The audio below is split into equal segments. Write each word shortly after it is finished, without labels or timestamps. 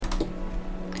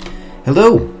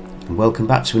Hello, and welcome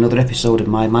back to another episode of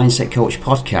my Mindset Coach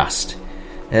podcast.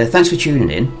 Thanks for tuning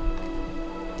in.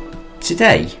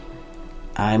 Today,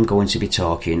 I'm going to be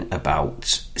talking about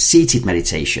seated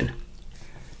meditation.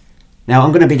 Now, I'm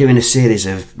going to be doing a series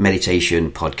of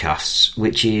meditation podcasts,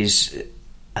 which is,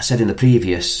 I said in the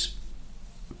previous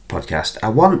podcast, I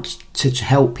want to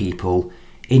help people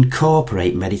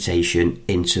incorporate meditation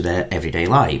into their everyday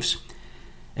lives.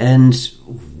 And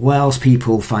whilst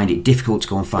people find it difficult to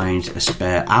go and find a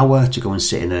spare hour to go and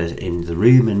sit in the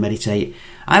room and meditate,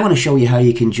 I want to show you how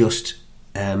you can just,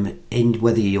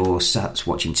 whether you're sat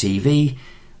watching TV,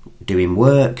 doing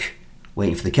work,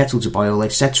 waiting for the kettle to boil,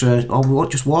 etc., or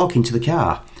just walking to the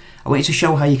car. I want you to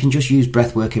show how you can just use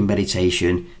breathwork and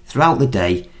meditation throughout the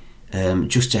day,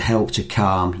 just to help to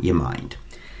calm your mind.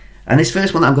 And this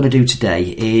first one that I'm going to do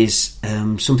today is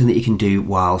something that you can do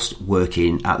whilst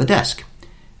working at the desk.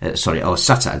 Or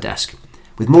sat at a desk.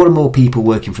 With more and more people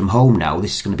working from home now,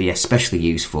 this is going to be especially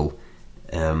useful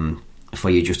for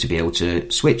you just to be able to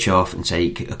switch off and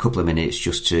take a couple of minutes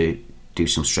just to do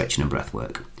some stretching and breath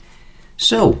work.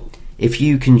 So, if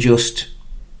you can just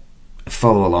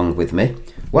follow along with me,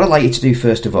 what I'd like you to do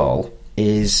first of all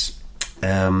is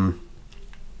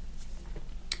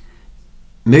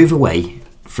move away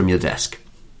from your desk.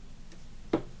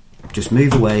 Just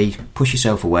move away, push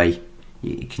yourself away.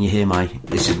 Can you hear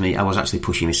this is me, I was actually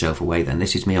pushing myself away then.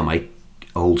 This is me on my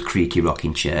old creaky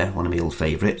rocking chair, one of my old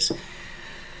favourites.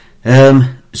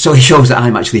 So it shows that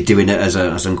I'm actually doing it as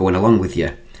I'm going along with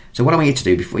you. So what I want you to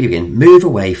do before you begin, move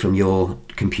away from your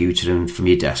computer and from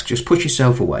your desk. Just push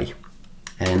yourself away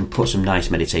and put some nice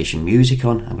meditation music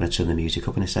on. I'm going to turn the music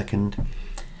up in a second.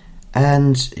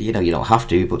 And, you don't have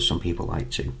to, but some people like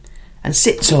to. And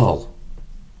sit tall.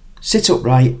 Sit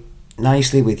upright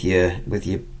nicely with your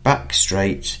back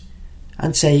straight,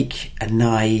 and take a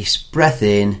nice breath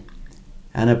in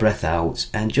and a breath out,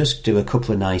 and just do a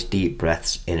couple of nice deep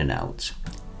breaths in and out.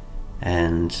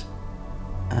 And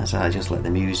as I just let the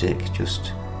music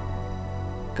just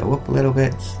go up a little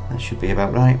bit, that should be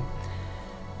about right.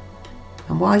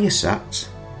 And while you're sat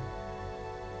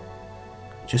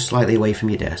just slightly away from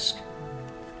your desk,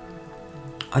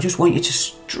 I just want you to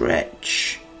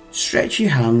stretch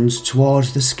your hands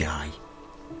towards the sky.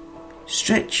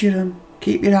 Stretch them,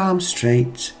 keep your arms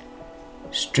straight,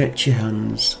 stretch your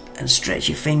hands and stretch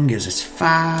your fingers as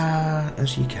far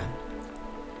as you can.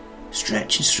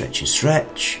 Stretch and stretch and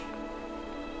stretch.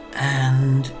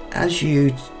 And as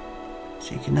you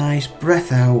take a nice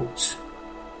breath out,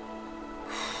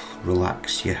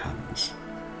 relax your hands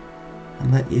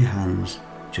and let your hands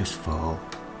just fall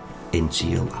into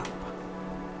your lap.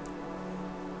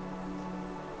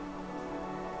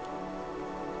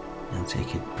 And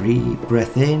take a deep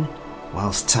breath in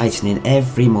whilst tightening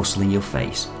every muscle in your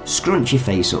face. Scrunch your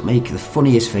face up, make the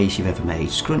funniest face you've ever made.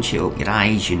 Scrunch it up, your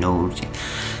eyes, your nose,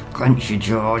 clench your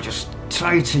jaw, just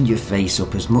tighten your face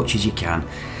up as much as you can.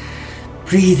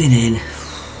 Breathing in.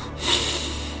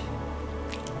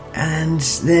 And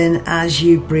then as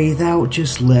you breathe out,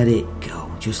 just let it go.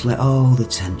 Just let all the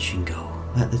tension go.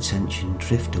 Let the tension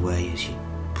drift away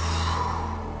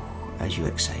as you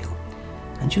exhale.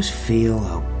 And just feel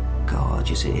how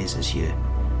gorgeous it is as your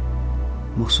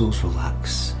muscles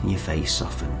relax and your face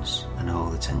softens and all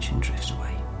the tension drifts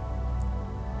away.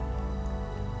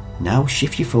 Now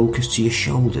shift your focus to your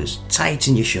shoulders.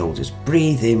 Tighten your shoulders.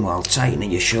 Breathe in while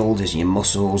tightening your shoulders and your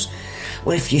muscles.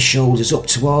 Lift your shoulders up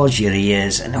towards your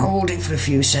ears and hold it for a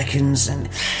few seconds and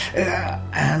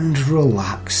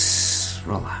relax.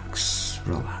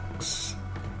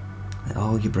 Let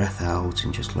all your breath out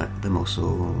and just let the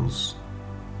muscles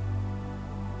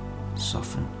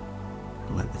soften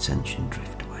and let the tension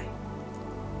drift away.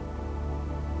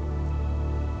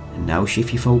 And now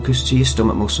shift your focus to your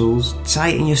stomach muscles.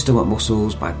 Tighten your stomach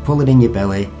muscles by pulling in your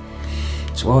belly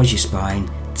towards your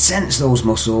spine. Tense those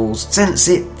muscles, tense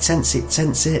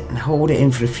it, and hold it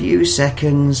in for a few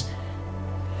seconds.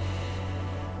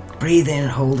 Breathe in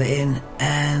and hold it in,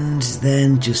 and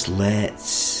then just let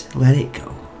it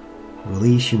go.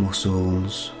 Release your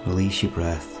muscles, release your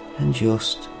breath, and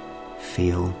just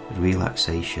feel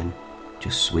relaxation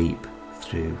just sweep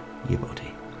through your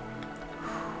body.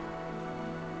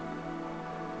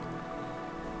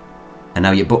 And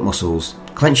now your butt muscles.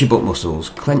 Clench your butt muscles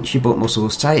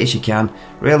tight as you can.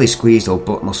 Really squeeze those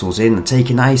butt muscles in and take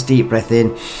a nice deep breath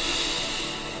in.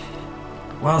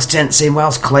 Whilst tensing,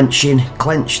 whilst clenching,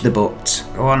 clench the butt.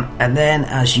 Go on. And then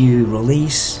as you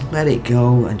release, let it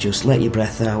go and just let your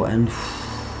breath out and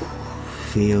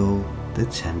feel the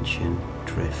tension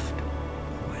drift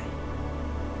away.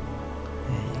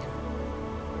 There you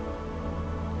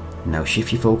go. Now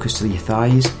shift your focus to your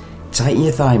thighs. tighten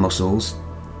your thigh muscles.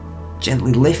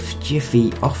 Gently lift your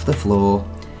feet off the floor.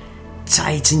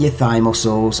 Tighten your thigh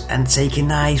muscles and take a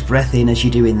nice breath in as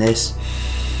you're doing this.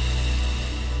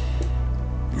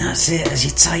 That's it. As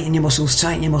you tighten your muscles,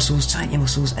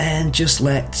 and just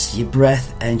let your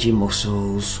breath and your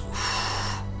muscles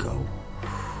go.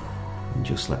 And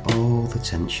just let all the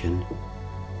tension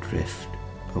drift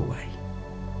away.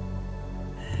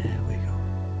 There we go.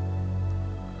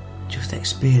 Just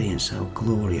experience how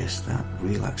glorious that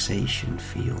relaxation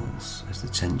feels as the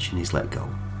tension is let go.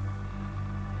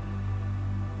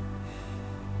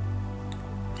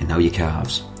 And now your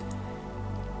calves.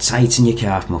 Tighten your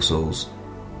calf muscles.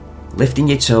 Lifting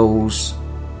your toes.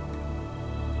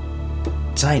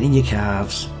 Tightening your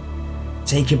calves.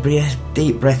 Take a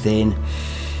deep breath in.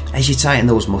 As you tighten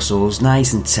those muscles,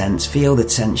 nice and tense, feel the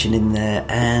tension in there,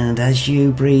 and as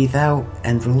you breathe out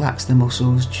and relax the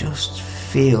muscles, just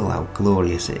feel how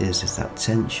glorious it is as that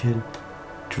tension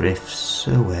drifts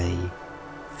away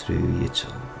through your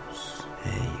toes.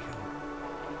 There you go.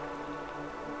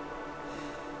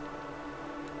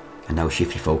 And now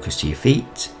shift your focus to your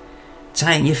feet.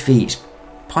 Tighten your feet,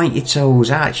 point your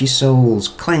toes, arch your soles,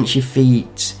 clench your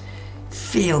feet.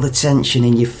 Feel the tension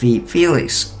in your feet, feel it,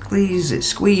 squeeze it,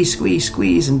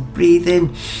 squeeze, and breathe in.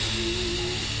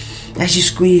 As you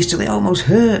squeeze till it almost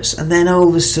hurts, and then all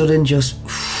of a sudden just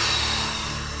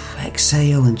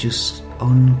exhale and just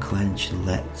unclench and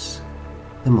let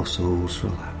the muscles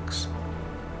relax.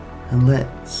 And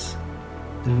let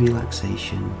the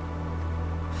relaxation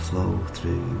flow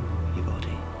through your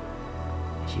body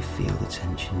as you feel the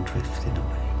tension drifting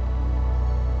away.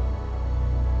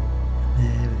 And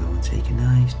there we go, and take a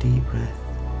nice deep breath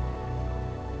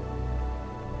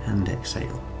and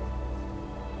exhale.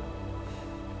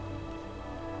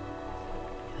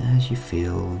 And as you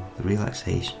feel the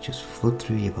relaxation just flood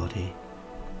through your body,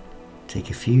 take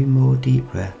a few more deep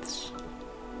breaths.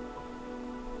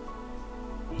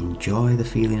 Enjoy the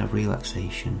feeling of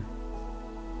relaxation.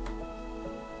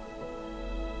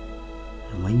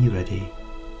 And when you're ready,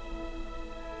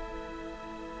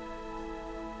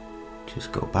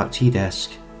 just go back to your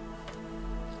desk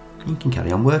and you can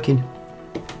carry on working.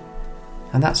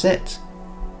 And that's it.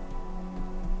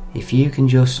 If you can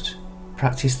just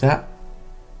practice that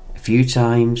a few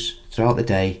times throughout the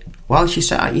day whilst you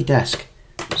sit at your desk.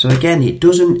 So again, it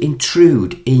doesn't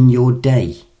intrude in your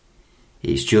day.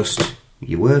 It's just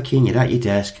you're working, you're at your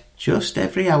desk, just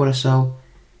every hour or so.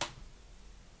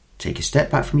 Take a step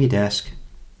back from your desk,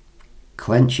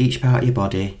 clench each part of your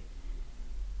body,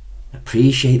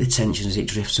 appreciate the tension as it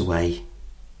drifts away,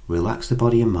 relax the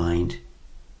body and mind,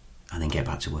 and then get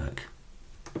back to work.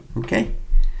 Okay,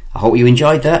 I hope you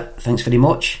enjoyed that. Thanks very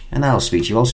much, and I'll speak to you all soon.